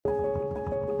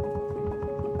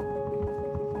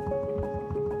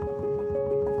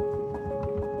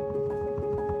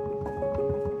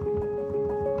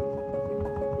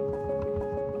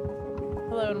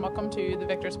welcome to the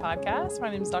Victress podcast.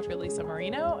 My name is Dr. Lisa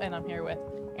Marino, and I'm here with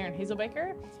Erin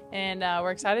Hazelbaker, and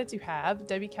we're excited to have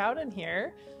Debbie Cowden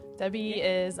here. Debbie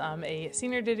is a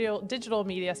senior digital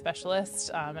media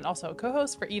specialist and also a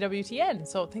co-host for EWTN.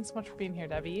 So thanks so much for being here,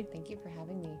 Debbie. Thank you for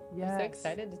having me. Yes. I'm so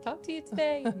excited to talk to you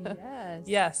today. Yes.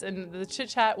 Yes, and the chit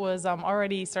chat was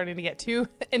already starting to get too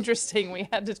interesting. We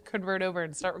had to convert over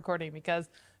and start recording because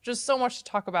just so much to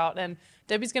talk about. And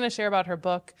Debbie's going to share about her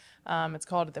book. It's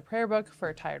called The Prayer Book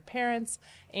for Tired Parents.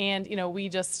 And, you know, we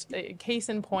just, case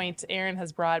in point, Erin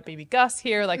has brought baby Gus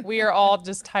here. Like, we are all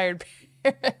just tired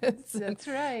parents. That's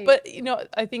right. But, you know,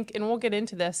 I think, and we'll get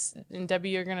into this, and Debbie,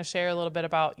 you're going to share a little bit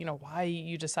about, you know, why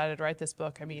you decided to write this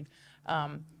book. I mean,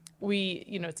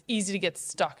 it's easy to get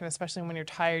stuck, and especially when you're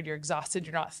tired, you're exhausted,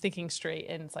 you're not thinking straight.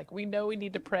 And it's like, we know we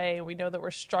need to pray, and we know that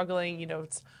we're struggling, you know,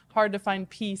 it's hard to find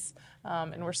peace,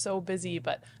 and we're so busy,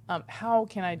 but how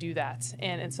can I do that?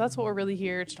 And so that's what we're really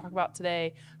here to talk about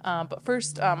today. But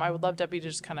first, I would love Debbie to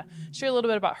just kind of share a little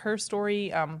bit about her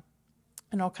story.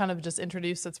 And I'll kind of just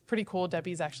introduce, it's pretty cool.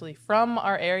 Debbie's actually from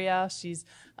our area. She's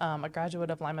a graduate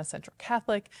of Lima Central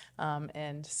Catholic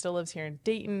and still lives here in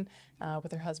Dayton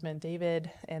with her husband,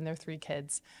 David, and their 3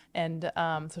 kids. And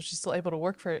so she's still able to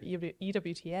work for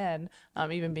EWTN,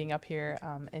 even being up here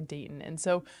in Dayton. And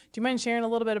so do you mind sharing a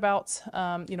little bit about,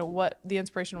 what the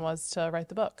inspiration was to write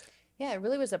the book? Yeah, it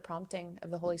really was a prompting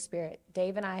of the Holy Spirit.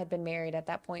 Dave and I had been married at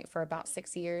that point for about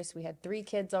 6 years. We had 3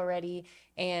 kids already,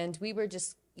 and we were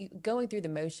just going through the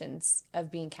motions of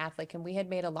being Catholic, and we had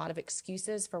made a lot of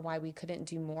excuses for why we couldn't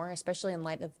do more, especially in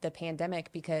light of the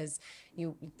pandemic, because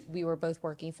we were both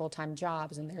working full-time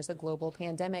jobs, and there's a global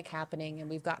pandemic happening, and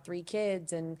we've got 3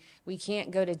 kids, and we can't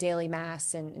go to daily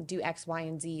mass and do X, Y,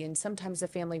 and Z, and sometimes the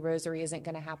family rosary isn't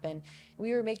going to happen.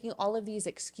 We were making all of these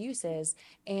excuses,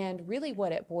 and really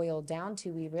what it boiled down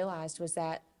to, we realized, was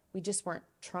that we just weren't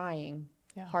trying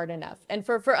hard enough. And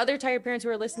for other tired parents who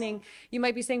are listening, you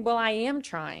might be saying, well, I am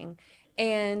trying.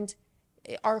 And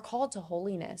our call to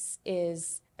holiness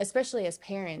is, especially as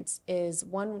parents, is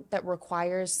one that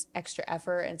requires extra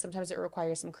effort, and sometimes it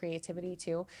requires some creativity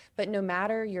too. But no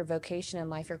matter your vocation in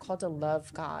life, you're called to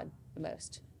love God the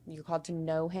most. You're called to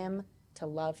know him, to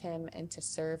love him, and to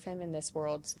serve him in this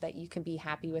world so that you can be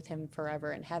happy with him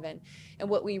forever in heaven. And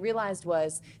what we realized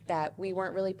was that we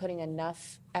weren't really putting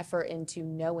enough effort into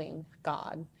knowing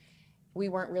God. We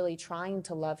weren't really trying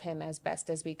to love him as best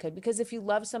as we could, because if you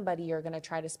love somebody, you're going to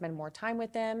try to spend more time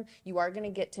with them. You are going to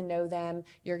get to know them.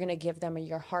 You're going to give them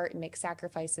your heart and make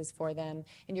sacrifices for them,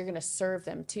 and you're going to serve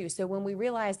them too. So when we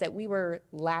realized that we were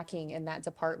lacking in that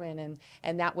department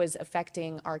and that was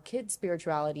affecting our kids'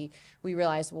 spirituality, we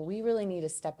realized, well, we really need to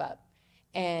step up.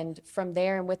 And from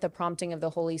there, and with the prompting of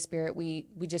the Holy Spirit, we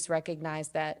just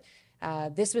recognized that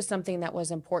this was something that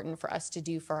was important for us to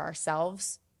do for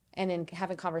ourselves. And in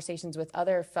having conversations with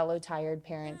other fellow tired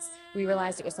parents, we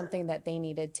realized it was something that they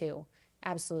needed too.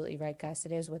 Absolutely right, Gus.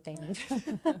 It is what they need.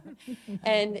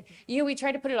 And, we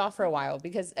tried to put it off for a while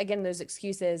because, again, those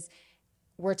excuses,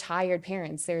 we're tired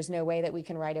parents. There's no way that we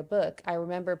can write a book. I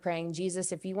remember praying,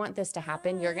 Jesus, if you want this to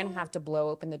happen, you're going to have to blow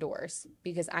open the doors,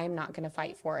 because I'm not going to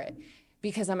fight for it,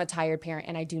 because I'm a tired parent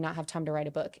and I do not have time to write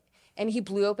a book. And he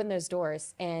blew open those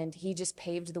doors, and he just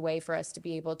paved the way for us to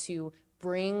be able to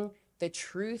bring the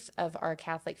truth of our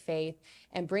Catholic faith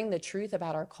and bring the truth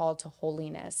about our call to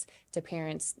holiness to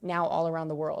parents now all around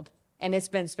the world. And it's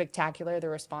been spectacular, the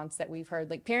response that we've heard.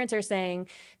 Like, parents are saying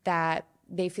that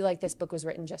they feel like this book was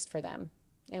written just for them.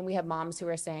 And we have moms who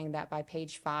are saying that by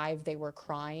page 5, they were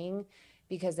crying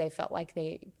because they felt like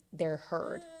they're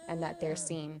heard and that they're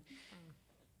seen.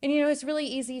 And, it's really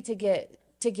easy to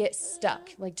get stuck,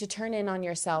 like to turn in on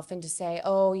yourself and to say,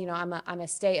 oh, I'm a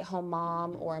stay-at-home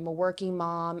mom, or I'm a working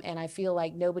mom, and I feel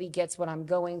like nobody gets what I'm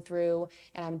going through,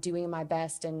 and I'm doing my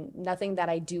best, and nothing that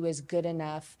I do is good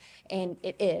enough. And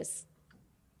it is,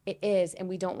 and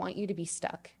we don't want you to be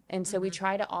stuck. And so we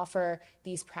try to offer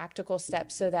these practical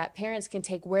steps so that parents can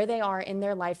take where they are in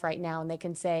their life right now, and they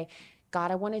can say, God,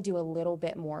 I want to do a little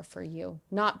bit more for you,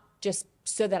 not just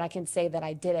so that I can say that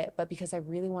I did it, but because I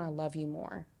really want to love you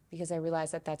more, because I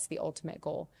realize that that's the ultimate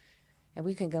goal. And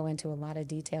we can go into a lot of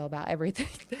detail about everything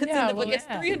that's in the book. It's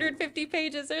 350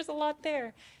 pages. There's a lot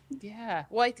there. Yeah.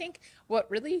 Well, I think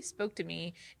what really spoke to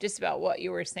me just about what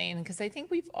you were saying, because I think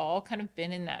we've all kind of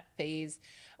been in that phase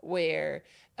where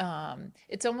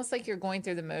it's almost like you're going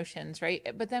through the motions,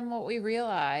 right? But then what we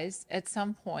realize at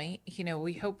some point,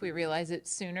 we hope we realize it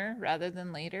sooner rather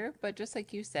than later. But just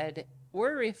like you said,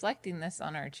 we're reflecting this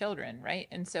on our children, right?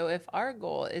 And so if our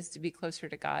goal is to be closer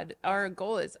to God, our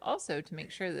goal is also to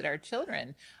make sure that our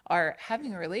children are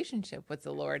having a relationship with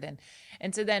the Lord.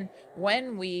 And so then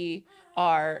when we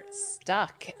are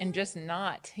stuck and just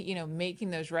not, making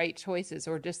those right choices,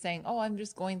 or just saying, oh, I'm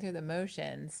just going through the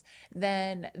motions,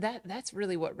 then that's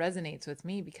really what resonates with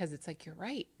me, because it's like, you're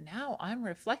right. Now I'm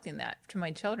reflecting that to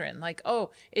my children. Like,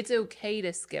 oh, it's okay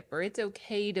to skip, or it's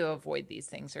okay to avoid these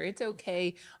things, or it's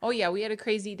okay. Oh yeah, we had a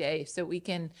crazy day, so we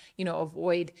can,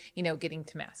 avoid, getting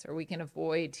to mass, or we can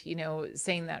avoid,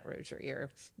 saying that rosary, or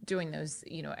doing those,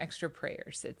 extra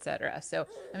prayers, etc. So,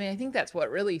 I mean, I think that's what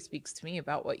really speaks to me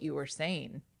about what you were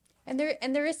saying. And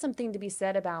there is something to be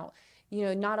said about,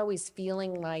 not always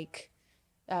feeling like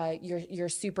you're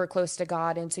super close to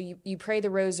God, and so you pray the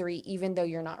rosary even though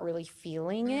you're not really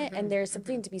feeling it. And there's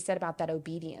something to be said about that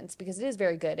obedience, because it is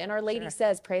very good. And Our Lady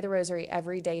says, pray the rosary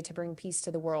every day to bring peace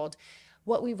to the world.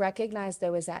 What we recognize,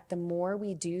 though, is that the more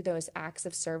we do those acts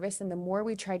of service, and the more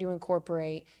we try to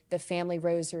incorporate the family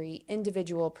rosary,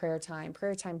 individual prayer time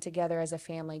together as a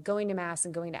family, going to Mass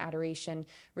and going to adoration,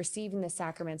 receiving the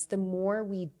sacraments, the more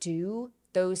we do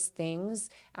those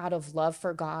things out of love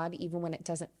for God, even when it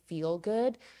doesn't feel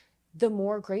good, the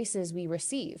more graces we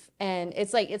receive. And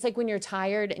it's like when you're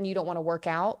tired and you don't want to work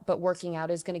out, but working out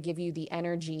is going to give you the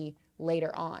energy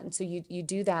later on. So you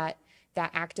do that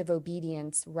act of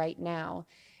obedience right now.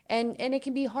 And it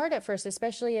can be hard at first,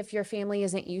 especially if your family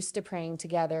isn't used to praying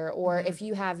together, or if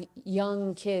you have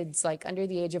young kids like under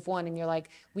the age of 1 and you're like,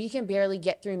 we can barely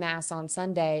get through Mass on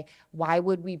Sunday. Why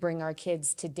would we bring our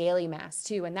kids to daily Mass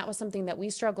too? And that was something that we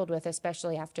struggled with,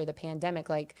 especially after the pandemic.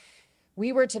 Like,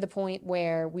 we were to the point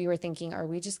where we were thinking, are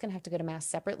we just going to have to go to Mass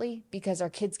separately? Because our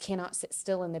kids cannot sit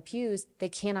still in the pews. They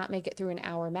cannot make it through an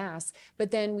hour Mass. But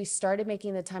then we started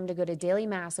making the time to go to daily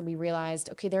Mass, and we realized,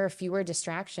 okay, there are fewer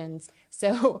distractions.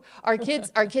 So our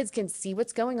kids can see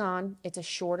what's going on. It's a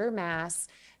shorter Mass.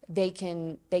 They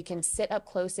can sit up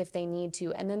close if they need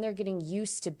to, and then they're getting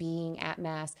used to being at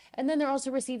Mass, and then they're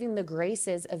also receiving the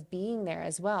graces of being there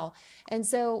as well. And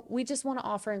so we just want to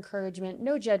offer encouragement,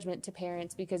 no judgment to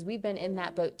parents, because we've been in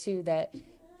that boat too, that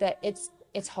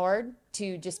it's hard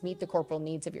to just meet the corporal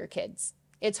needs of your kids.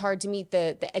 It's hard to meet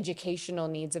the educational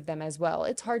needs of them as well.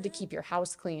 It's hard to keep your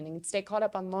house clean and stay caught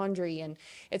up on laundry, and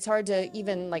it's hard to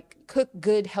even like cook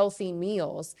good, healthy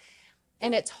meals.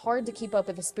 And it's hard to keep up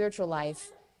with the spiritual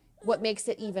life. What makes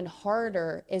it even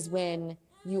harder is when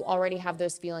you already have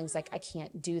those feelings like, I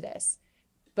can't do this.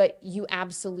 But you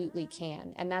absolutely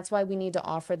can. And that's why we need to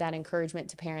offer that encouragement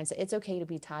to parents. It's okay to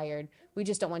be tired. We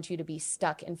just don't want you to be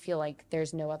stuck and feel like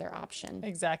there's no other option.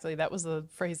 Exactly. That was the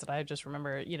phrase that I just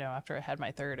remember, after I had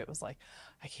my third, it was like,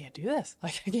 I can't do this.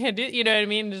 Like, I can't do, you know what I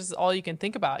mean? Just all you can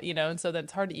think about, and so then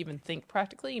it's hard to even think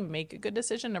practically, make a good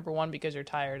decision. Number one, because you're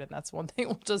tired. And that's one thing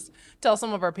we'll just tell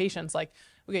some of our patients, like,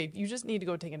 okay, you just need to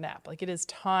go take a nap. Like, it is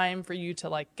time for you to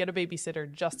like get a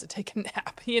babysitter just to take a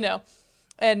nap,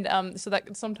 And so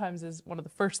that sometimes is one of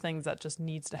the first things that just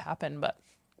needs to happen. But,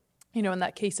 in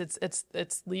that case,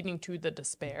 it's leading to the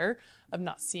despair of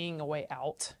not seeing a way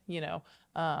out,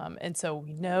 and so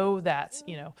we know that,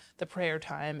 the prayer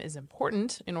time is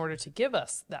important in order to give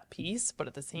us that peace. But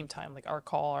at the same time, like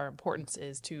our importance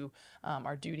is to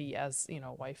our duty as,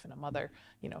 a wife and a mother,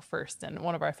 first. And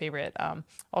one of our favorite,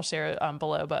 I'll share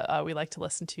below, but we like to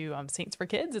listen to Saints for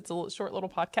Kids. It's a short little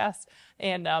podcast.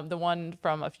 And the one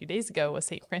from a few days ago was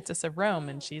St. Frances of Rome,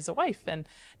 and she's a wife.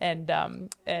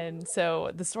 And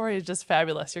so the story is just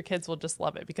fabulous. Your kids will just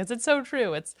love it because it's so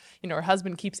true. It's, her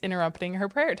husband keeps interrupting her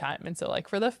prayer time. And so like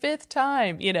for the 5th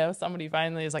time, somebody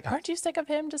finally is like, aren't you sick of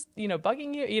him just,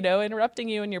 bugging you, interrupting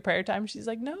you in your prayer time? She's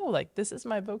like, no, like this is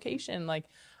my vocation. Like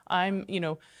I'm,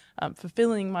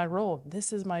 fulfilling my role.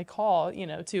 This is my call,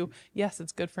 to, yes,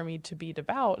 it's good for me to be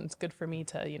devout and it's good for me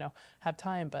to, have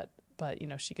time, but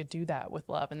she could do that with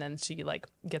love. And then she like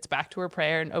gets back to her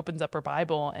prayer and opens up her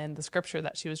Bible, and the scripture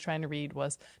that she was trying to read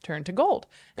was turned to gold.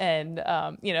 And,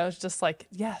 it's just like,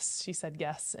 yes, she said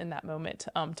yes in that moment,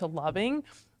 to loving,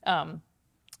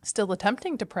 still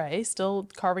attempting to pray, still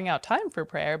carving out time for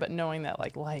prayer, but knowing that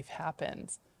like life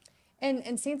happens.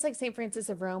 And saints like St. Francis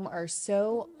of Rome are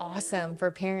so awesome for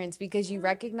parents, because you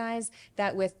recognize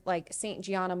that with like St.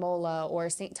 Gianna Molla or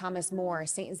St. Thomas More,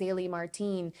 St. Zélie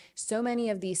Martin, so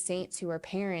many of these saints who are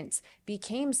parents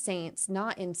became saints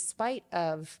not in spite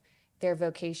of their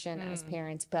vocation as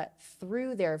parents, but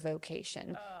through their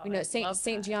vocation.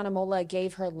 St. Gianna Molla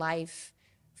gave her life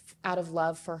out of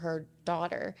love for her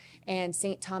daughter, and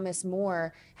St. Thomas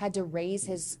More had to raise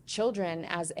his children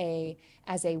as a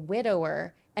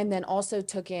widower, and then also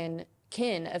took in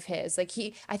kin of his. Like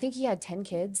I think he had 10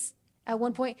 kids at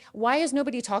one point, why is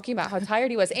nobody talking about how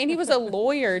tired he was? And he was a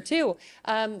lawyer too.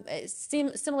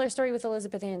 Similar story with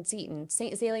Elizabeth Ann Seton.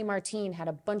 St. Zélie Martin had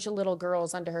a bunch of little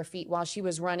girls under her feet while she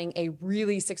was running a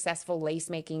really successful lace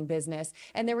making business.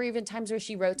 And there were even times where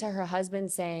she wrote to her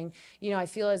husband saying, I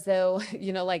feel as though,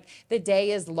 like the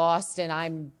day is lost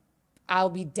and I'll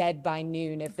be dead by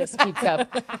noon if this keeps up.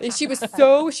 And she was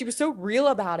so real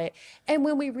about it. And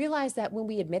when we realize that when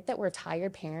we admit that we're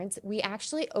tired parents, we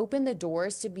actually open the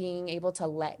doors to being able to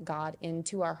let God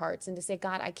into our hearts and to say,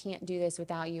 God, I can't do this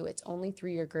without you. It's only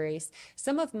through your grace.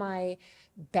 Some of my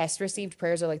best received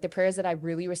prayers, or like the prayers that I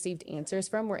really received answers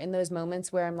from, were in those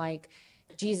moments where I'm like,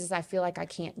 Jesus, I feel like I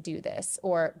can't do this.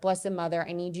 Or, Blessed Mother,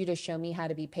 I need you to show me how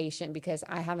to be patient because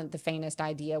I haven't the faintest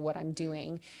idea what I'm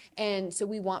doing. And so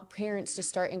we want parents to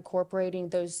start incorporating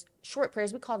those short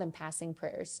prayers. We call them passing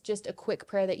prayers. Just a quick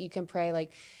prayer that you can pray,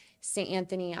 like, St.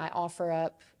 Anthony, I offer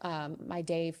up my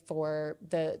day for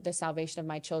the salvation of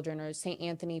my children. Or St.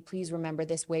 Anthony, please remember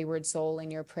this wayward soul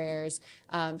in your prayers.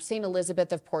 St.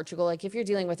 Elizabeth of Portugal, like if you're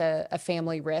dealing with a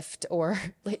family rift, or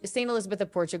St. Elizabeth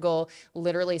of Portugal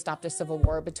literally stopped a civil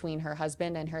war between her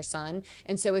husband and her son.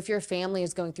 And so if your family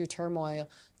is going through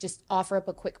turmoil, just offer up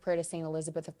a quick prayer to St.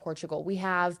 Elizabeth of Portugal. We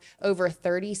have over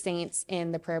 30 saints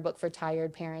in the prayer book for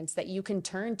tired parents that you can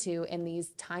turn to in these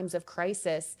times of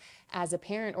crisis as a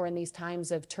parent, or in these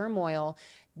times of turmoil,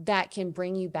 that can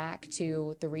bring you back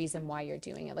to the reason why you're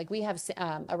doing it. Like we have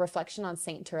a reflection on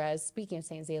Saint Therese, speaking of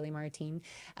Saint Zélie Martin,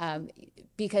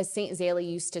 because Saint Zélie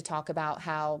used to talk about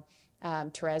how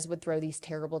Therese would throw these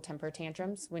terrible temper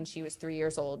tantrums when she was 3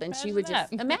 years old. And she would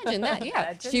just imagine that.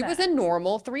 Yeah. She was a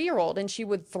normal 3-year-old, and she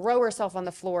would throw herself on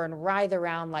the floor and writhe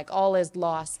around like all is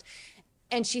lost.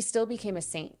 And she still became a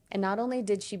saint. And not only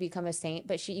did she become a saint,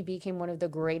 but she became one of the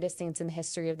greatest saints in the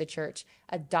history of the church,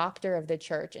 a doctor of the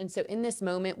church. And so in this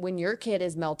moment, when your kid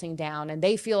is melting down and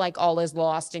they feel like all is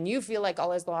lost and you feel like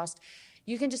all is lost,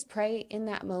 you can just pray in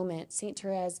that moment, Saint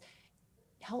Therese,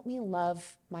 help me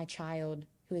love my child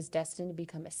who is destined to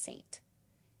become a saint.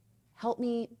 Help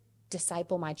me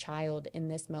disciple my child in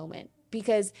this moment.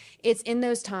 Because it's in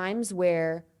those times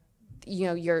where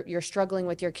you're struggling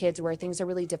with your kids, where things are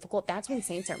really difficult, that's when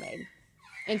saints are made.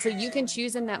 And so you can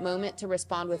choose in that moment to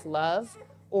respond with love,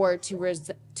 or to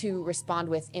respond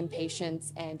with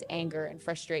impatience and anger and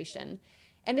frustration.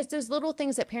 And it's those little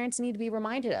things that parents need to be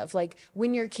reminded of, like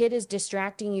when your kid is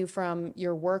distracting you from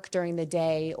your work during the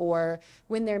day, or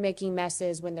when they're making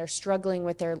messes, when they're struggling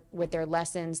with their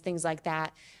lessons, things like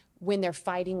that. When they're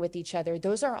fighting with each other,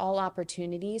 those are all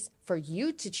opportunities for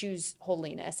you to choose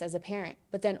holiness as a parent,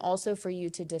 but then also for you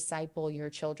to disciple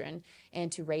your children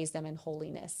and to raise them in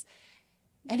holiness.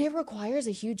 And it requires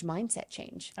a huge mindset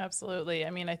change. Absolutely.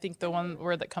 I mean, I think the one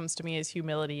word that comes to me is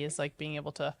humility, is like being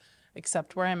able to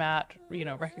accept where I'm at,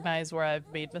 recognize where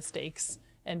I've made mistakes,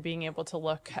 and being able to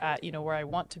look at, where I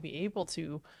want to be able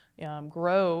to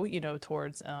grow,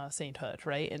 towards sainthood,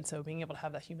 right? And so being able to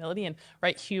have that humility, and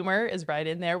humor is right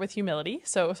in there with humility.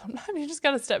 So sometimes you just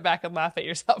got to step back and laugh at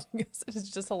yourself, because it's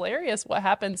just hilarious what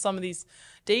happens some of these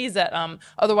days that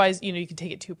otherwise, you can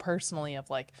take it too personally, of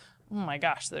like, oh my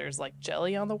gosh, there's like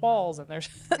jelly on the walls and there's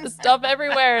stuff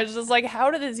everywhere. It's just like,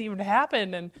 how did this even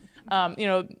happen? And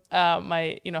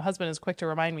my husband is quick to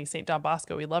remind me, St. John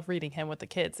Bosco, we love reading him with the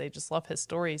kids. They just love his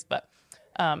stories. But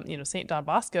St. John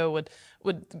Bosco would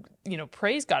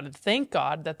praise God and thank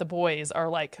God that the boys are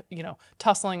like,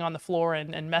 tussling on the floor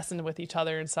and messing with each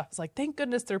other and stuff. It's like, thank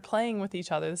goodness they're playing with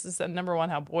each other. This is number one,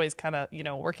 how boys kind of,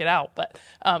 work it out. But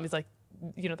he's like,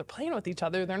 they're playing with each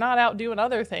other. They're not out doing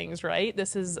other things, right?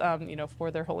 This is, for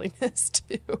their holiness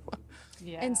too.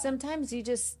 Yeah. And sometimes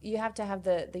you have to have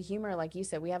the humor, like you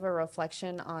said. We have a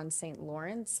reflection on St.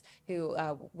 Lawrence, who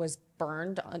was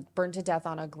burned to death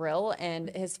on a grill,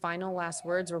 and his last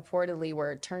words reportedly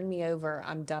were, "Turn me over,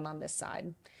 I'm done on this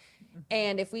side."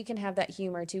 And if we can have that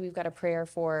humor too, we've got a prayer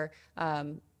for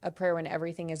a prayer when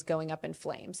everything is going up in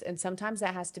flames. And sometimes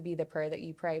that has to be the prayer that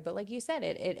you pray. But like you said,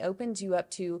 it opens you up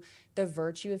to the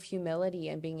virtue of humility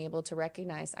and being able to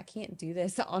recognize, I can't do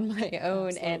this on my own.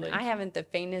 Absolutely. And I haven't the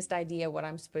faintest idea what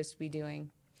I'm supposed to be doing.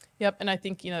 Yep. And I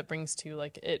think, it brings to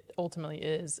it ultimately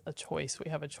is a choice. We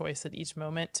have a choice at each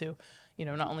moment to,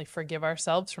 not only forgive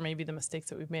ourselves for maybe the mistakes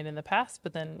that we've made in the past,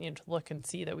 but then, to look and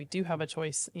see that we do have a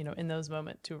choice, in those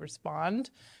moments to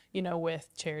respond,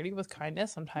 with charity, with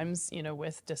kindness, sometimes,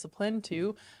 with discipline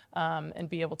too, and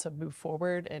be able to move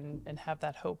forward and have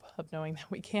that hope of knowing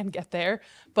that we can get there,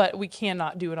 but we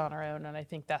cannot do it on our own. And I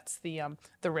think that's the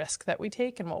risk that we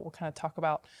take, and what we'll kind of talk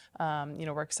about.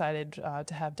 We're excited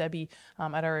to have Debbie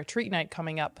at our retreat night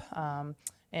coming up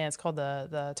and it's called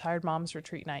the Tired Moms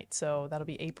Retreat Night. So that'll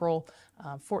be April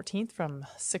 14th from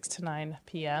 6 to 9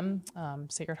 p.m.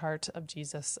 Sacred Heart of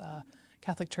Jesus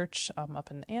Catholic Church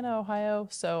up in Anna, Ohio.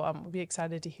 So we'll be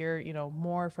excited to hear,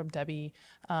 more from Debbie.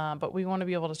 But we want to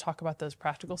be able to talk about those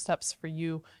practical steps for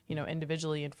you,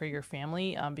 individually and for your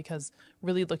family, because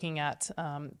really looking at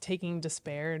taking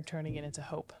despair and turning it into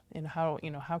hope, and how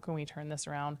can we turn this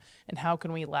around, and how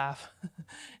can we laugh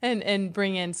and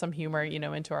bring in some humor,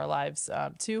 into our lives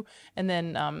too. And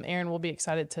then Erin will be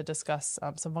excited to discuss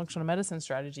some functional medicine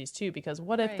strategies too, because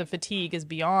what if the fatigue is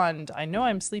beyond, I know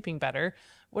I'm sleeping better,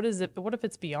 what is it? But what if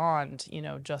it's beyond,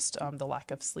 just the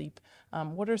lack of sleep?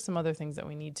 What are some other things that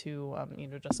we need to,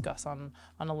 discuss on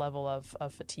a level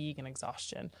of fatigue and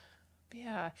exhaustion?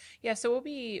 Yeah. So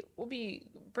we'll be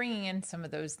bringing in some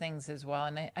of those things as well.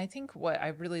 And I think what I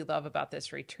really love about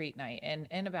this retreat night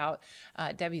and about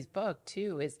Debbie's book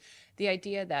too is the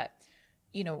idea that,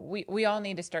 we all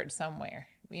need to start somewhere.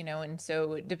 And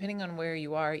so depending on where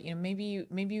you are, maybe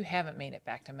you haven't made it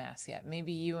back to Mass yet.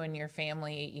 Maybe you and your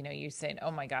family, you saying,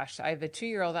 oh my gosh, I have a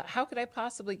 2-year-old. How could I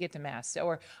possibly get to Mass?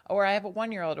 Or I have a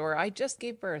 1-year-old, or I just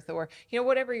gave birth, or,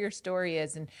 whatever your story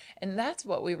is. And that's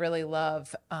what we really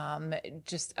love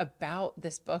just about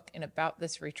this book and about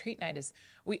this retreat night is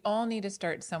we all need to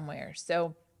start somewhere.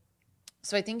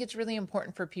 So I think it's really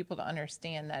important for people to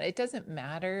understand that it doesn't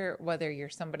matter whether you're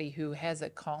somebody who has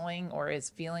a calling or is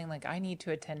feeling like I need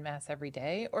to attend Mass every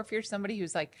day, or if you're somebody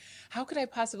who's like, how could I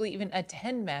possibly even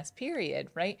attend Mass, period,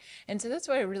 right? And so that's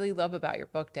what I really love about your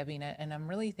book, Debbie, and I'm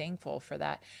really thankful for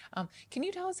that. Can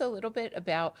you tell us a little bit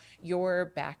about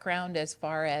your background as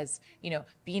far as,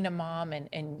 being a mom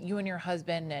and you and your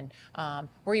husband, and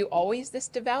were you always this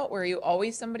devout? Were you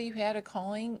always somebody who had a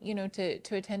calling,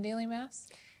 to attend daily Mass?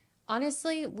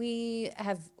 Honestly, we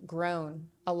have grown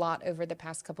a lot over the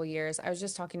past couple years. I was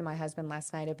just talking to my husband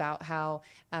last night about how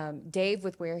Dave,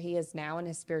 with where he is now in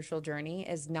his spiritual journey,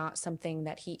 is not something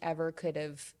that he ever could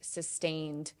have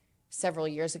sustained several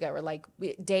years ago. Or like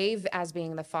Dave, as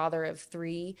being the father of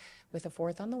 3 with a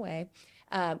 4th on the way,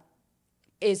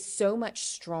 is so much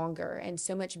stronger and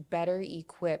so much better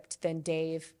equipped than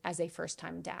Dave as a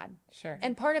first-time dad. Sure.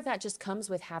 And part of that just comes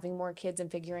with having more kids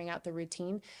and figuring out the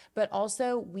routine. But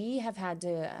also we've had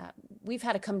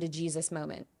a come to Jesus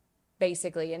moment,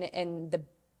 basically. And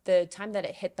the time that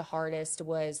it hit the hardest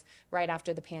was right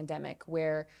after the pandemic,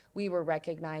 where we were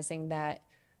recognizing that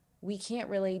we can't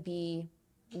really be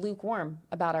lukewarm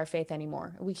about our faith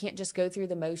anymore. We can't just go through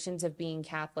the motions of being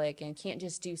Catholic and can't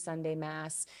just do Sunday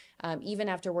Mass. Even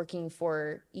after working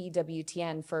for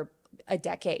EWTN for a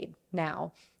decade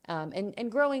now, and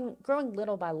growing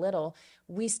little by little,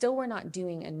 we still were not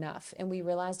doing enough. And we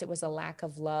realized it was a lack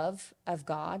of love of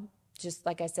God, just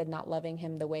like I said, not loving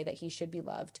him the way that he should be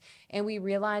loved. And we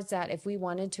realized that if we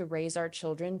wanted to raise our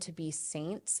children to be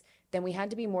saints, then we had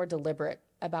to be more deliberate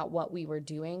about what we were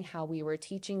doing, how we were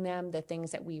teaching them, the things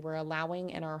that we were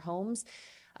allowing in our homes,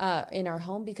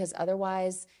 because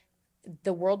otherwise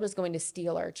the world was going to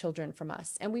steal our children from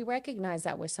us. And we recognized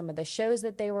that with some of the shows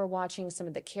that they were watching, some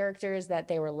of the characters that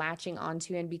they were latching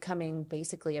onto and becoming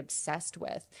basically obsessed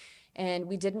with. And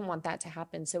we didn't want that to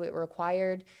happen. So it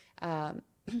required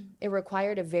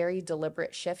a very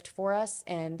deliberate shift for us.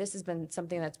 And this has been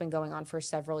something that's been going on for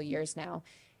several years now.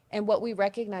 And what we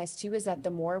recognized too is that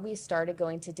the more we started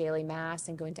going to daily Mass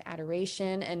and going to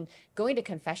adoration and going to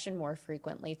confession more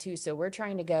frequently too, so we're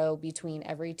trying to go between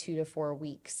every 2 to 4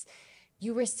 weeks,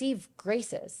 you receive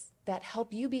graces that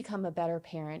help you become a better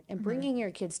parent. And bringing your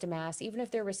kids to Mass, even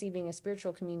if they're receiving a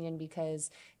spiritual communion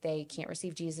because they can't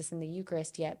receive Jesus in the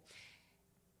Eucharist yet,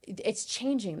 it's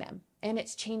changing them. And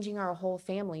it's changing our whole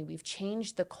family. We've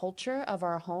changed the culture of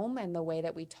our home and the way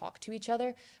that we talk to each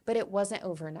other, but it wasn't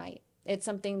overnight. It's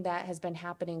something that has been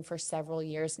happening for several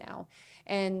years now.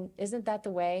 And isn't that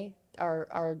the way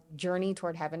our journey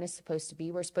toward heaven is supposed to be?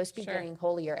 We're supposed to be getting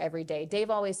holier every day. Dave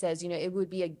always says, it would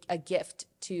be a gift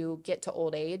to get to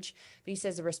old age. But he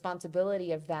says the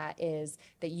responsibility of that is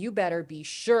that you better be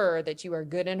sure that you are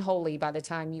good and holy by the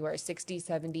time you are 60,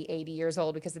 70, 80 years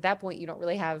old, because at that point you don't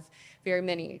really have very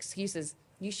many excuses.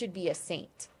 You should be a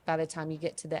saint by the time you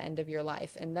get to the end of your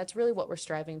life. And that's really what we're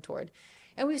striving toward.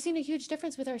 And we've seen a huge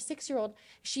difference with our 6-year-old.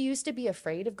 She used to be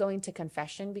afraid of going to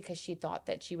confession because she thought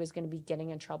that she was going to be getting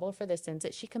in trouble for the sins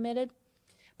that she committed.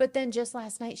 But then just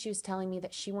last night, she was telling me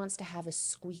that she wants to have a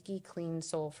squeaky clean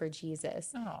soul for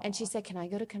Jesus. Aww. And she said, can I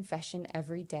go to confession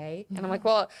every day? And I'm like,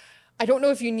 well, I don't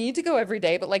know if you need to go every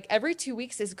day, but like every 2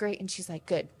 weeks is great. And she's like,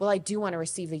 good. Well, I do want to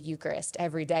receive the Eucharist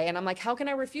every day. And I'm like, how can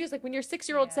I refuse? Like when your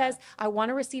 6-year-old says, I want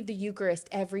to receive the Eucharist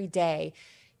every day,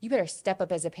 you better step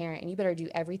up as a parent and you better do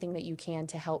everything that you can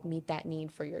to help meet that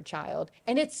need for your child.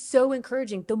 And it's so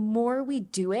encouraging. The more we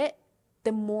do it,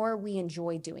 the more we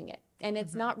enjoy doing it. And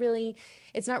it's not really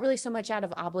so much out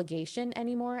of obligation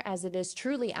anymore as it is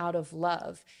truly out of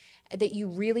love, that you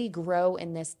really grow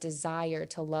in this desire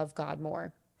to love God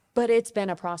more. But it's been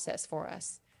a process for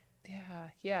us.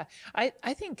 Yeah.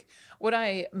 I think what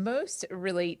I most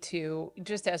relate to,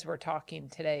 just as we're talking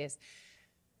today, is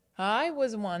I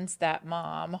was once that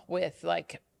mom with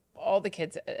like all the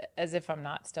kids, as if I'm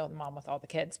not still the mom with all the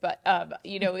kids, but,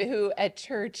 who at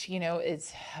church,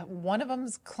 is one of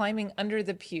them's climbing under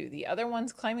the pew, the other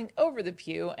one's climbing over the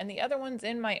pew, and the other one's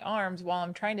in my arms while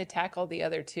I'm trying to tackle the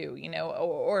other two,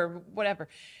 or whatever.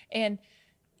 And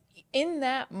in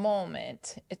that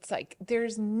moment, it's like,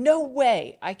 there's no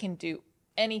way I can do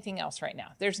anything else right now.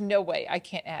 There's no way I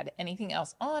can't add anything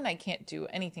else on. I can't do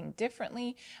anything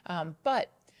differently. But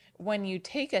when you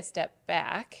take a step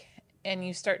back and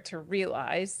you start to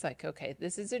realize, like, okay,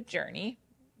 this is a journey.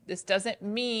 This doesn't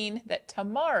mean that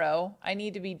tomorrow I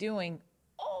need to be doing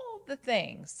all the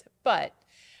things, but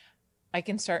I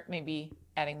can start maybe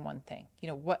adding one thing.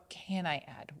 What can I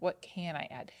add? What can I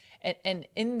add? And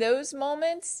in those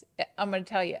moments, I'm going to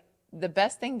tell you, the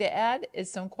best thing to add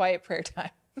is some quiet prayer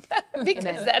time because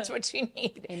Amen. that's what you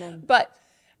need. Amen.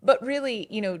 But really,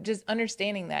 just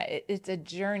understanding that it's a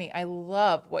journey. I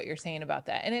love what you're saying about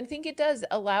that. And I think it does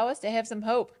allow us to have some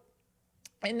hope.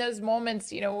 In those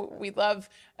moments, we love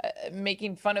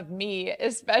making fun of me,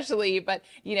 especially, but,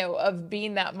 of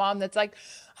being that mom that's like,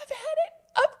 I've had it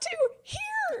up to here,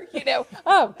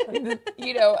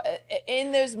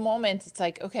 in those moments, it's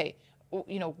like, okay,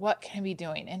 what can I be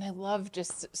doing? And I love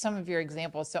just some of your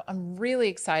examples. So I'm really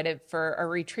excited for a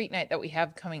retreat night that we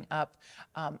have coming up.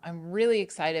 I'm really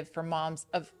excited for moms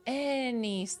of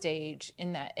any stage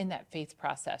in that faith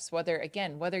process, whether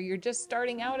you're just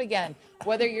starting out again,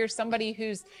 whether you're somebody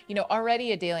who's,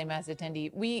 already a daily mass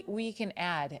attendee, we can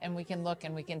add and we can look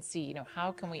and we can see,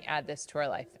 how can we add this to our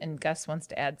life? And Gus wants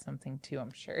to add something too,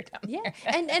 I'm sure. Yeah.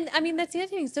 And I mean, that's the other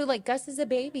thing. So like Gus is a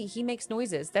baby. He makes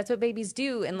noises. That's what babies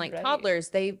do. And like toddlers,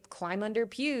 they climb under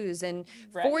pews, and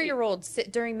 4-year-olds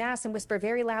sit during mass and whisper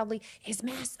very loudly, is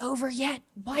mass over yet?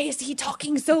 Why is he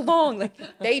talking so long?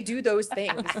 Like they do those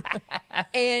things.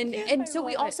 And so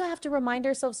we also have to remind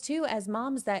ourselves too, as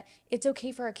moms, that it's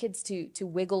okay for our kids to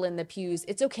wiggle in the pews.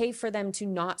 It's okay for them to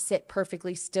not sit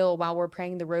perfectly still while we're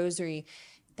praying the rosary,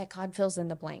 that God fills in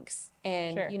the blanks.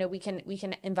 And, Sure. we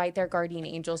can invite their guardian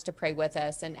angels to pray with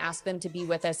us and ask them to be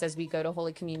with us as we go to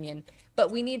Holy Communion.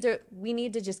 But we need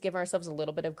to just give ourselves a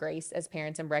little bit of grace as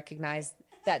parents and recognize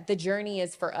that the journey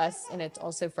is for us and it's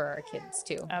also for our kids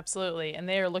too. Absolutely. And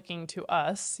they are looking to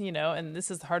us, and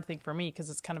this is the hard thing for me because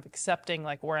it's kind of accepting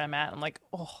like where I'm at. I'm like,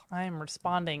 oh, I am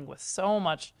responding with so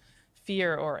much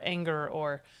fear or anger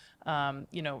or,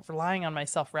 relying on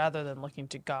myself rather than looking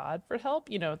to God for help.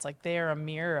 It's like they're a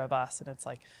mirror of us, and it's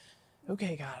like,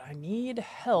 okay, God, I need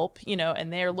help,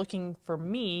 and they're looking for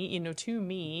me, to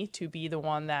me to be the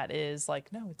one that is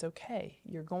like, no, it's okay.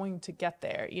 You're going to get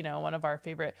there. One of our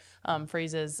favorite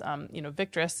phrases,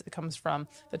 Victress, it comes from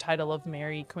the title of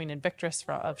Mary, Queen and Victress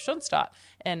of Schoenstatt.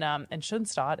 And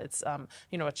Schoenstatt, it's,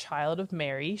 a child of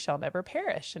Mary shall never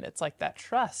perish. And it's like that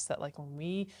trust that like when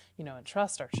we,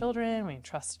 entrust our children, we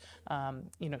entrust,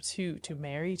 to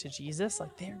Mary, to Jesus,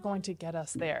 like they're going to get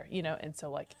us there, and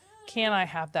so like, can I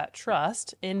have that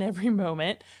trust in every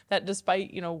moment that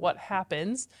despite, what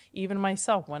happens, even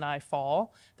myself when I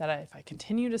fall, that if I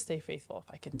continue to stay faithful,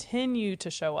 if I continue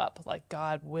to show up, like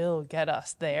God will get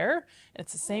us there. And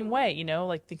it's the same way,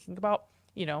 like thinking about,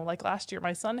 like last year,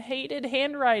 my son hated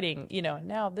handwriting, and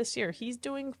now this year he's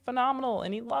doing phenomenal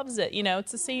and he loves it.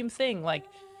 It's the same thing. Like,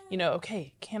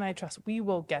 okay, can I trust? We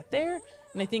will get there.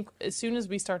 And I think as soon as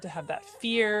we start to have that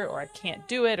fear or I can't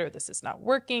do it or this is not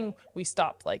working, we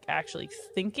stop like actually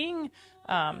thinking,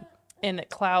 and it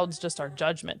clouds just our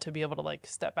judgment to be able to like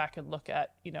step back and look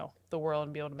at, the world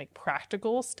and be able to make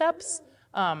practical steps.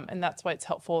 And that's why it's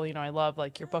helpful. I love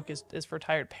like your book is for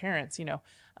tired parents, and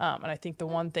I think the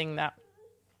one thing that,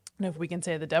 if we can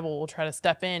say the devil will try to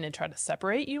step in and try to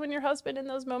separate you and your husband in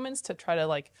those moments to try to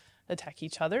like attack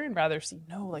each other and rather see,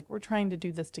 no, like we're trying to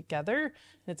do this together and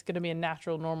it's going to be a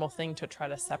natural, normal thing to try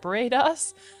to separate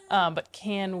us. But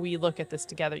can we look at this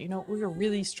together? We're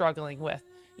really struggling with,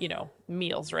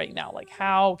 meals right now. Like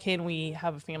how can we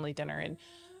have a family dinner and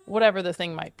whatever the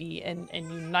thing might be and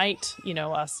unite,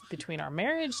 us between our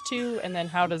marriage too. And then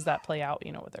how does that play out,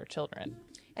 with our children?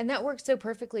 And that works so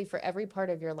perfectly for every part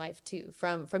of your life too,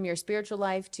 from your spiritual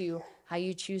life to how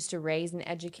you choose to raise and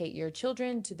educate your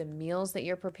children, to the meals that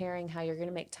you're preparing, how you're going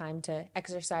to make time to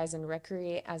exercise and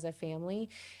recreate as a family.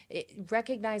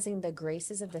 Recognizing the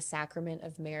graces of the sacrament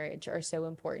of marriage are so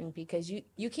important, because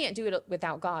you can't do it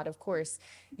without God, of course.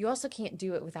 You also can't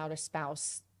do it without a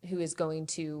spouse who is going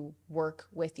to work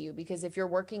with you, because if you're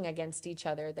working against each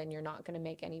other, then you're not going to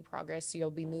make any progress.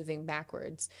 You'll be moving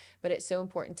backwards. But it's so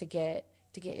important to get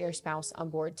your spouse on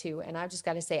board too. And I've just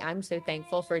got to say, I'm so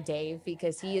thankful for Dave,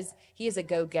 because he is a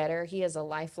go-getter. He is a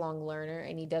lifelong learner,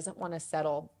 and he doesn't want to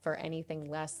settle for anything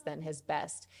less than his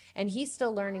best. And he's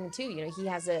still learning too. You know, he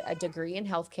has a degree in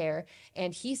healthcare,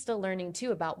 and he's still learning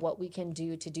too about what we can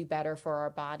do to do better for our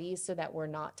bodies so that we're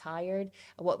not tired,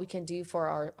 what we can do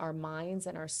for our minds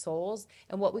and our souls,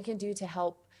 and what we can do to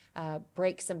help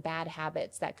break some bad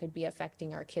habits that could be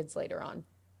affecting our kids later on.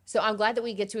 So I'm glad that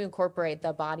we get to incorporate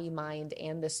the body, mind,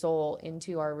 and the soul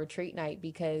into our retreat night,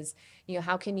 because, you know,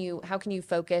 how can you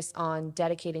focus on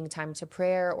dedicating time to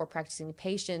prayer or practicing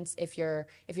patience if you're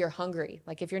hungry,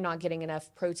 like if you're not getting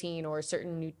enough protein or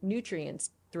certain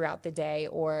nutrients throughout the day,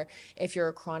 or if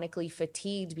you're chronically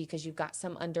fatigued because you've got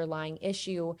some underlying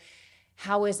issue?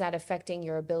 How is that affecting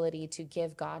your ability to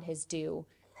give God his due,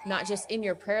 not just in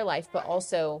your prayer life, but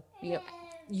also, you know,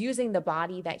 using the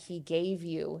body that he gave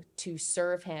you to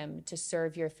serve him, to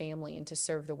serve your family, and to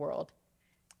serve the world?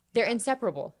 They're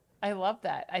inseparable. I love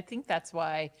that. I think that's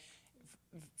why,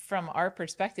 from our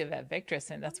perspective at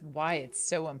Victress, and that's why it's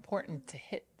so important to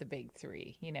hit the big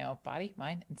three, you know, body,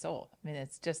 mind, and soul. I mean,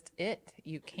 it's just it.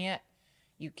 You can't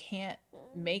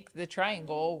make the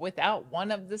triangle without one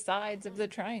of the sides of the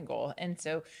triangle. And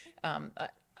so,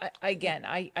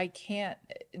 I can't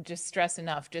just stress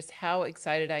enough just how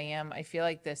excited I am. I feel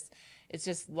like it's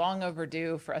just long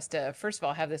overdue for us to, first of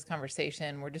all, have this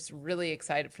conversation. We're just really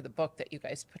excited for the book that you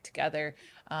guys put together.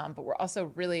 But we're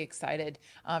also really excited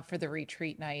for the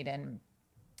retreat night. And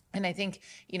I think,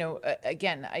 you know,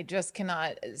 again, I just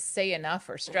cannot say enough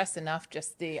or stress enough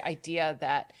just the idea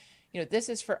that, you know, this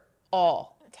is for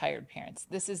all tired parents.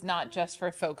 This is not just for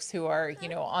folks who are, you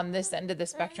know, on this end of the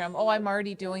spectrum. Oh, I'm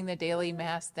already doing the daily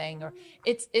mass thing, or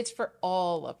it's for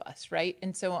all of us, right?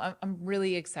 And so I'm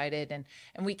really excited, and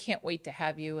we can't wait to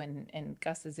have you, and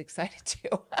Gus is excited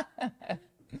too.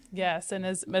 Yes, and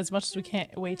as much as we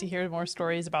can't wait to hear more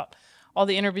stories about all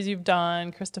the interviews you've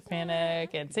done, Krista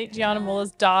Fanek and St. Gianna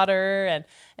Mulla's daughter,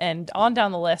 and on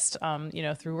down the list, you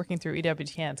know, through working through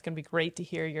EWTN, it's going to be great to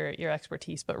hear your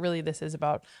expertise. But really, this is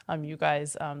about you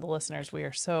guys, the listeners. We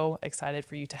are so excited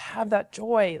for you to have that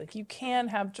joy. Like, you can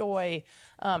have joy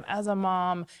as a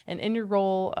mom and in your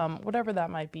role, whatever that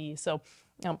might be. So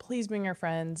please bring your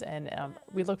friends, and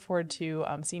we look forward to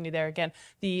seeing you there. Again,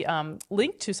 the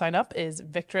link to sign up is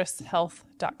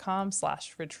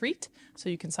victresshealth.com/retreat. So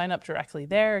you can sign up directly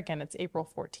there. Again, it's April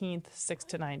 14th, 6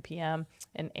 to 9 p.m.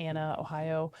 in Anna,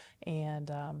 Ohio. And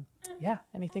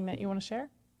anything that you want to share?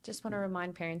 Just want to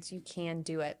remind parents, you can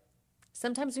do it.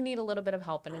 Sometimes we need a little bit of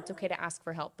help, and it's okay to ask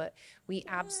for help, but we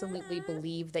absolutely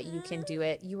believe that you can do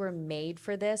it. You were made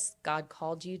for this. God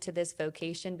called you to this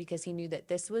vocation because he knew that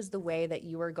this was the way that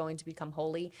you were going to become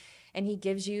holy, and he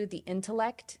gives you the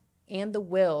intellect and the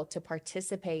will to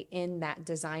participate in that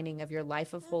designing of your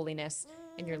life of holiness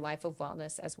and your life of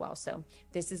wellness as well. So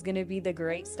this is going to be the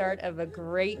great start of a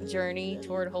great journey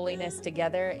toward holiness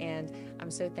together, and I'm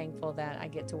so thankful that I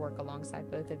get to work alongside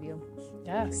both of you.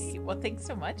 Yes. Well, thanks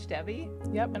so much, Debbie.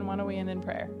 Yep. And why don't we end in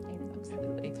prayer?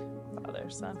 Absolutely. Father,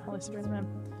 Son, Holy Spirit, amen.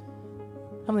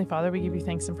 Heavenly Father, we give you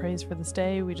thanks and praise for this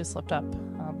day. We just lift up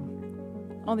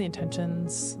all the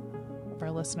intentions of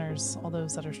our listeners, all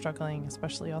those that are struggling,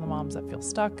 especially all the moms that feel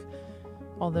stuck,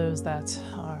 all those that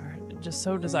are just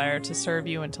so desire to serve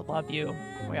you and to love you.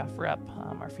 We offer up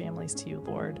our families to you,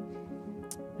 Lord,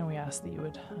 and we ask that you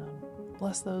would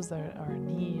bless those that are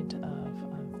in need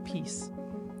of peace.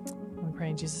 We pray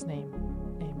in Jesus' name.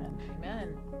 Amen.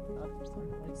 Amen. Father, Son,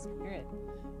 Holy Spirit.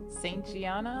 Saint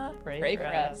Gianna, Pray for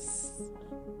us.